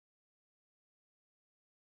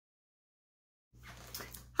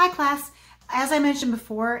Hi class. As I mentioned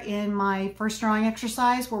before in my first drawing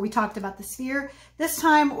exercise where we talked about the sphere, this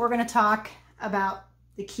time we're going to talk about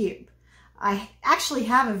the cube. I actually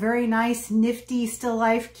have a very nice nifty still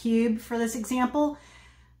life cube for this example,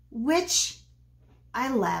 which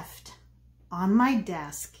I left on my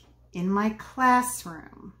desk in my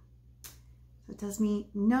classroom. So it does me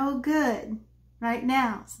no good right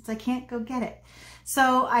now since I can't go get it.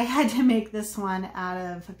 So I had to make this one out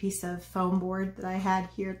of a piece of foam board that I had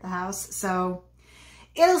here at the house. So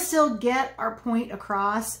it'll still get our point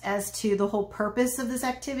across as to the whole purpose of this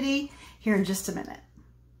activity here in just a minute.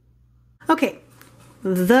 Okay,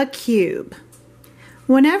 the cube.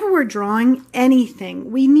 Whenever we're drawing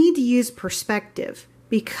anything, we need to use perspective,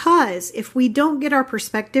 because if we don't get our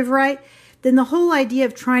perspective right, then the whole idea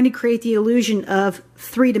of trying to create the illusion of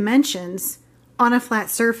 3 dimensions on a flat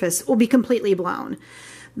surface will be completely blown.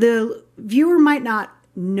 The viewer might not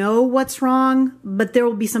know what's wrong, but there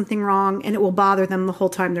will be something wrong and it will bother them the whole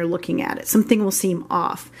time they're looking at it. Something will seem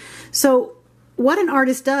off. So what an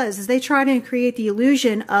artist does is they try to create the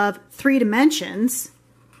illusion of 3 dimensions,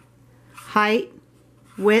 height,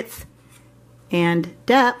 width, and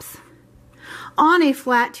depth, on a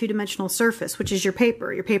flat 2-dimensional surface, which is your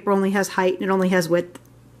paper. Your paper only has height and it only has width,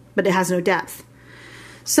 but it has no depth.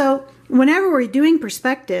 So whenever we're doing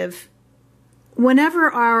perspective, whenever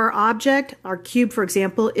our object, our cube for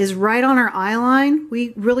example, is right on our eye line,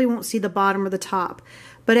 we really won't see the bottom or the top.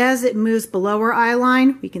 But as it moves below our eye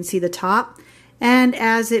line, we can see the top. And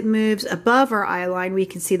as it moves above our eye line, we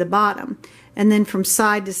can see the bottom. And then from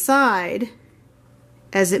side to side,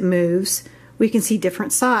 as it moves, we can see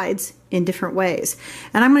different sides in different ways.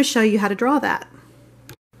 And I'm going to show you how to draw that.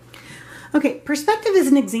 Okay, perspective is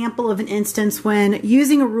an example of an instance when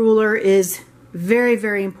using a ruler is very,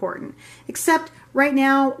 very important. Except right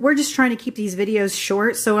now, we're just trying to keep these videos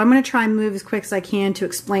short, so I'm going to try and move as quick as I can to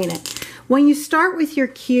explain it. When you start with your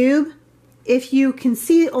cube, if you can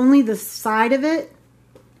see only the side of it,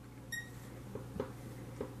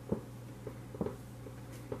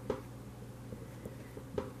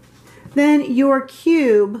 then your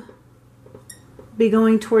cube will be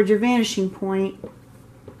going towards your vanishing point,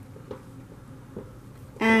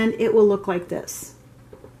 and it will look like this.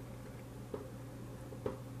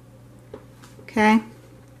 Okay?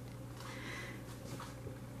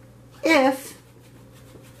 If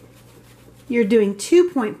you're doing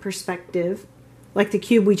 2-point perspective, like the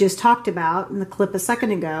cube we just talked about in the clip a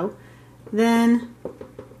second ago, then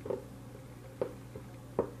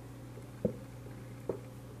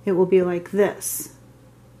it will be like this.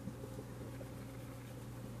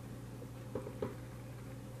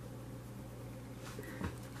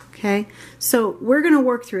 Okay, so we're going to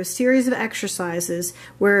work through a series of exercises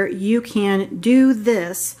where you can do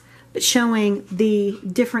this, but showing the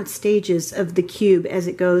different stages of the cube as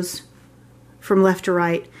it goes from left to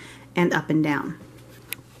right and up and down.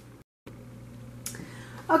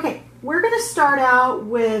 Okay, we're going to start out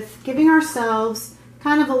with giving ourselves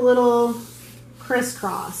kind of a little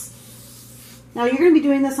crisscross. Now you're going to be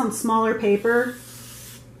doing this on smaller paper.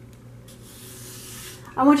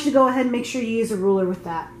 I want you to go ahead and make sure you use a ruler with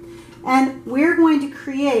that. And we're going to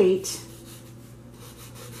create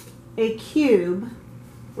a cube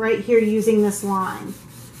right here using this line.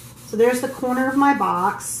 So there's the corner of my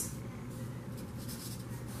box.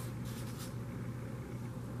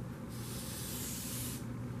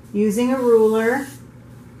 Using a ruler.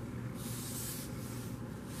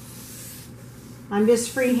 I'm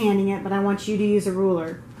just freehanding it, but I want you to use a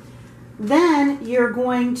ruler. Then you're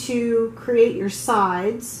going to create your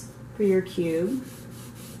sides for your cube.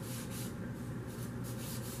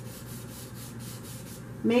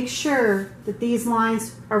 Make sure that these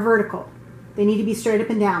lines are vertical. They need to be straight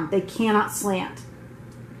up and down. They cannot slant.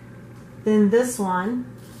 Then this one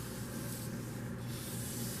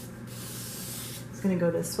is going to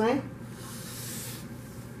go this way.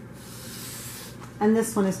 And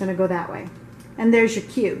this one is going to go that way. And there's your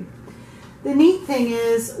cube. The neat thing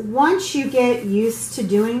is, once you get used to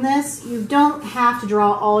doing this, you don't have to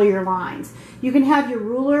draw all your lines. You can have your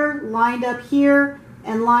ruler lined up here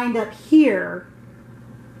and lined up here,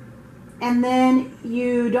 and then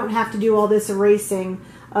you don't have to do all this erasing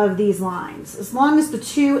of these lines. As long as the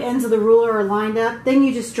 2 ends of the ruler are lined up, then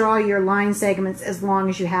you just draw your line segments as long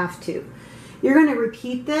as you have to. You're going to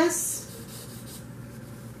repeat this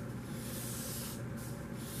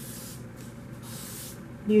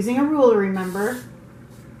using a ruler, remember.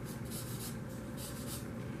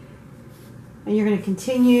 And you're going to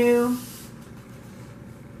continue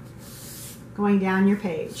going down your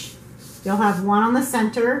page. You'll have 1 on the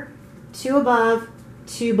center, 2 above,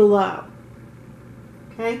 2 below.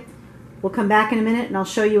 Okay? We'll come back in a minute and I'll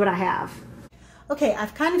show you what I have. Okay,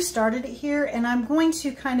 I've kind of started it here, and I'm going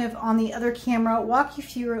to kind of on the other camera walk you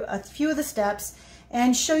through a few of the steps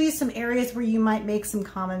and show you some areas where you might make some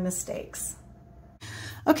common mistakes.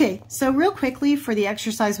 Okay, so real quickly for the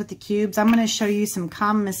exercise with the cubes, I'm going to show you some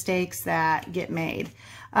common mistakes that get made.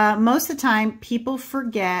 Most of the time, people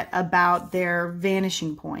forget about their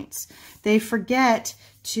vanishing points. They forget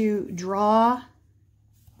to draw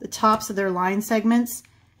the tops of their line segments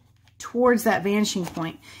towards that vanishing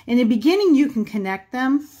point. In the beginning, you can connect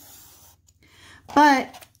them,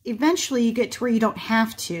 but eventually you get to where you don't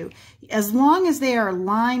have to. As long as they are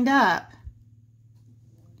lined up,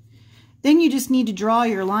 then you just need to draw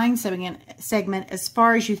your line segment as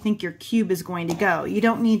far as you think your cube is going to go. You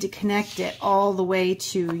don't need to connect it all the way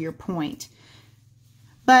to your point.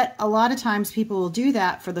 But a lot of times people will do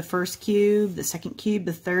that for the first cube, the second cube,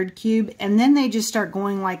 the third cube, and then they just start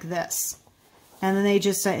going like this. And then they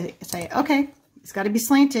just say okay, it's got to be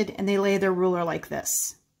slanted, and they lay their ruler like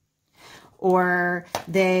this. Or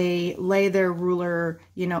they lay their ruler,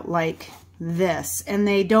 you know, like this, and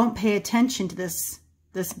they don't pay attention to this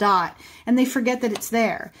dot, and they forget that it's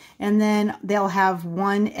there. And then they'll have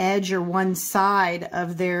one edge or one side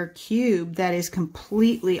of their cube that is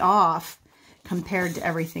completely off compared to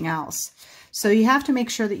everything else. So you have to make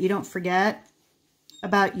sure that you don't forget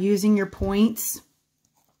about using your points,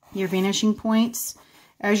 your vanishing points,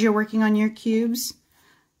 as you're working on your cubes.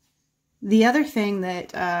 The other thing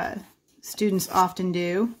that students often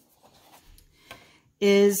do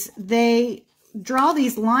is they draw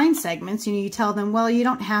these line segments. You tell them, well, you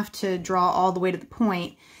don't have to draw all the way to the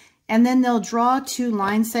point. And then they'll draw two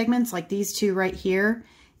line segments like these two right here.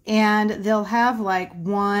 And they'll have like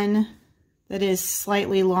one that is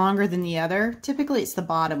slightly longer than the other. Typically it's the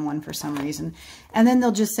bottom one for some reason. And then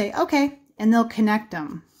they'll just say, okay, and they'll connect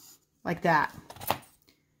them like that.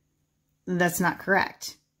 That's not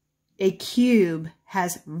correct. A cube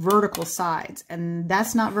has vertical sides, and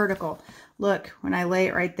that's not vertical. Look, when I lay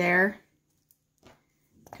it right there,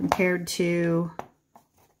 compared to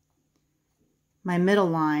my middle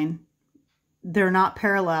line, they're not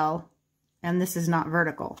parallel, and this is not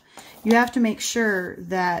vertical. You have to make sure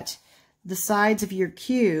that the sides of your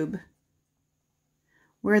cube,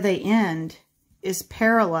 where they end, is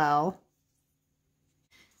parallel.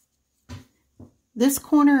 This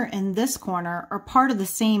corner and this corner are part of the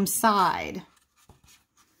same side.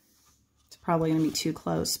 It's probably going to be too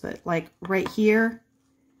close, but like right here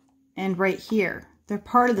and right here, they're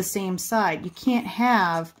part of the same side. You can't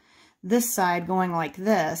have this side going like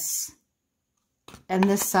this and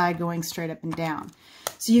this side going straight up and down.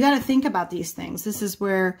 So you got to think about these things. This is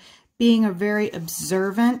where being a very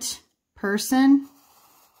observant person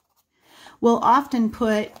will often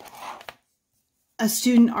put a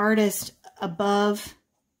student artist above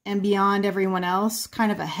and beyond everyone else,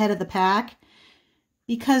 kind of ahead of the pack,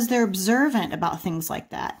 because they're observant about things like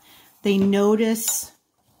that. They notice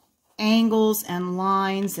angles and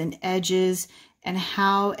lines and edges and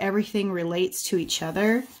how everything relates to each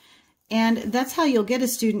other. And that's how you'll get a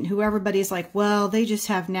student who everybody's like, well, they just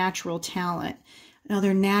have natural talent. No,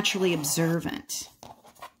 they're naturally observant.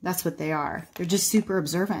 That's what they are. They're just super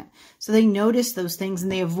observant. So they notice those things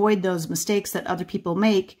and they avoid those mistakes that other people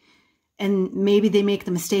make. And maybe they make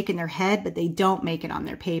the mistake in their head, but they don't make it on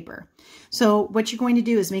their paper. So what you're going to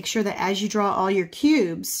do is make sure that as you draw all your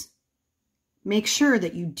cubes, make sure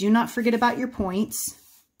that you do not forget about your points,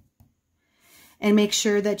 and make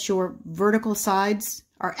sure that your vertical sides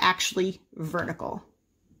are actually vertical.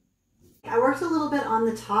 I worked a little bit on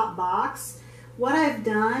the top box. What I've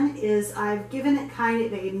done is I've given it kind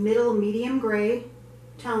of a middle medium gray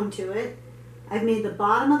tone to it. I've made the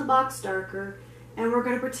bottom of the box darker, and we're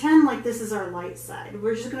going to pretend like this is our light side.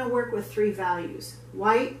 We're just going to work with three values: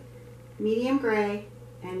 white, medium gray,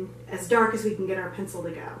 and as dark as we can get our pencil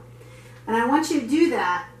to go. And I want you to do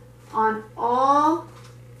that on all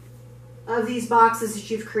of these boxes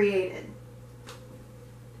that you've created.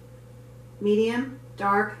 Medium,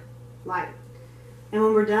 dark, light. And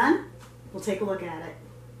when we're done, we'll take a look at it.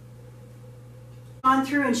 Gone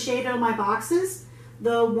through and shaded on my boxes.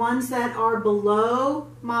 The ones that are below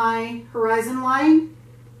my horizon line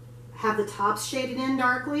have the tops shaded in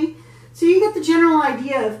darkly. So you get the general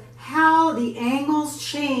idea of how the angles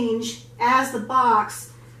change as the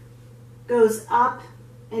box goes up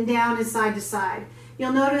and down and side to side.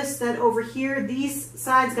 You'll notice that over here, these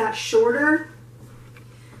sides got shorter,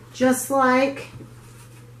 just like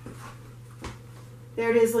there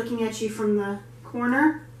it is looking at you from the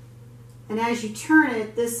corner. And as you turn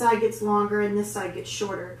it, this side gets longer and this side gets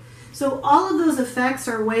shorter. So all of those effects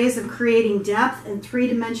are ways of creating depth and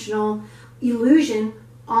three-dimensional illusion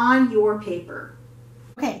on your paper.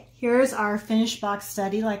 Okay, here's our finished box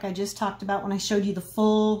study like I just talked about when I showed you the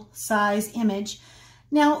full size image.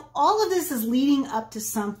 Now, all of this is leading up to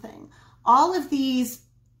something. All of these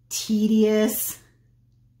tedious,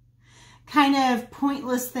 kind of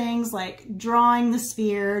pointless things like drawing the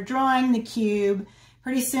sphere, drawing the cube.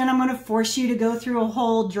 Pretty soon I'm going to force you to go through a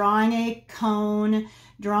whole drawing a cone,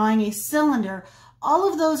 drawing a cylinder.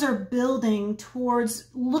 All of those are building towards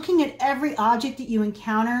looking at every object that you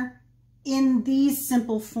encounter in these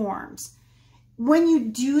simple forms. When you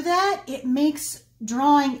do that, it makes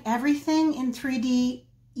drawing everything in 3D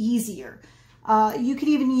easier. You could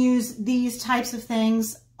even use these types of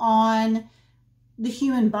things on the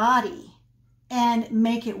human body and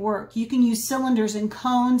make it work. You can use cylinders and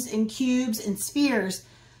cones and cubes and spheres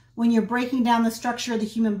when you're breaking down the structure of the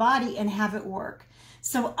human body and have it work.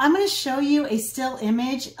 So I'm going to show you a still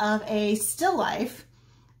image of a still life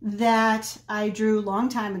that I drew a long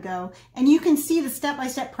time ago. And you can see the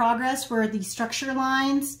step-by-step progress where the structure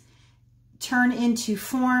lines turn into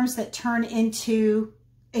forms that turn into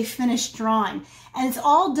a finished drawing. And it's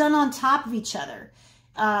all done on top of each other.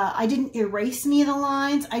 I didn't erase any of the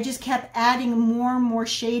lines. I just kept adding more and more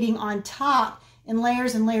shading on top in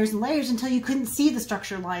layers and layers and layers until you couldn't see the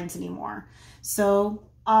structure lines anymore. So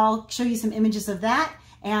I'll show you some images of that,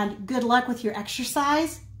 and good luck with your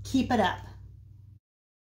exercise. Keep it up.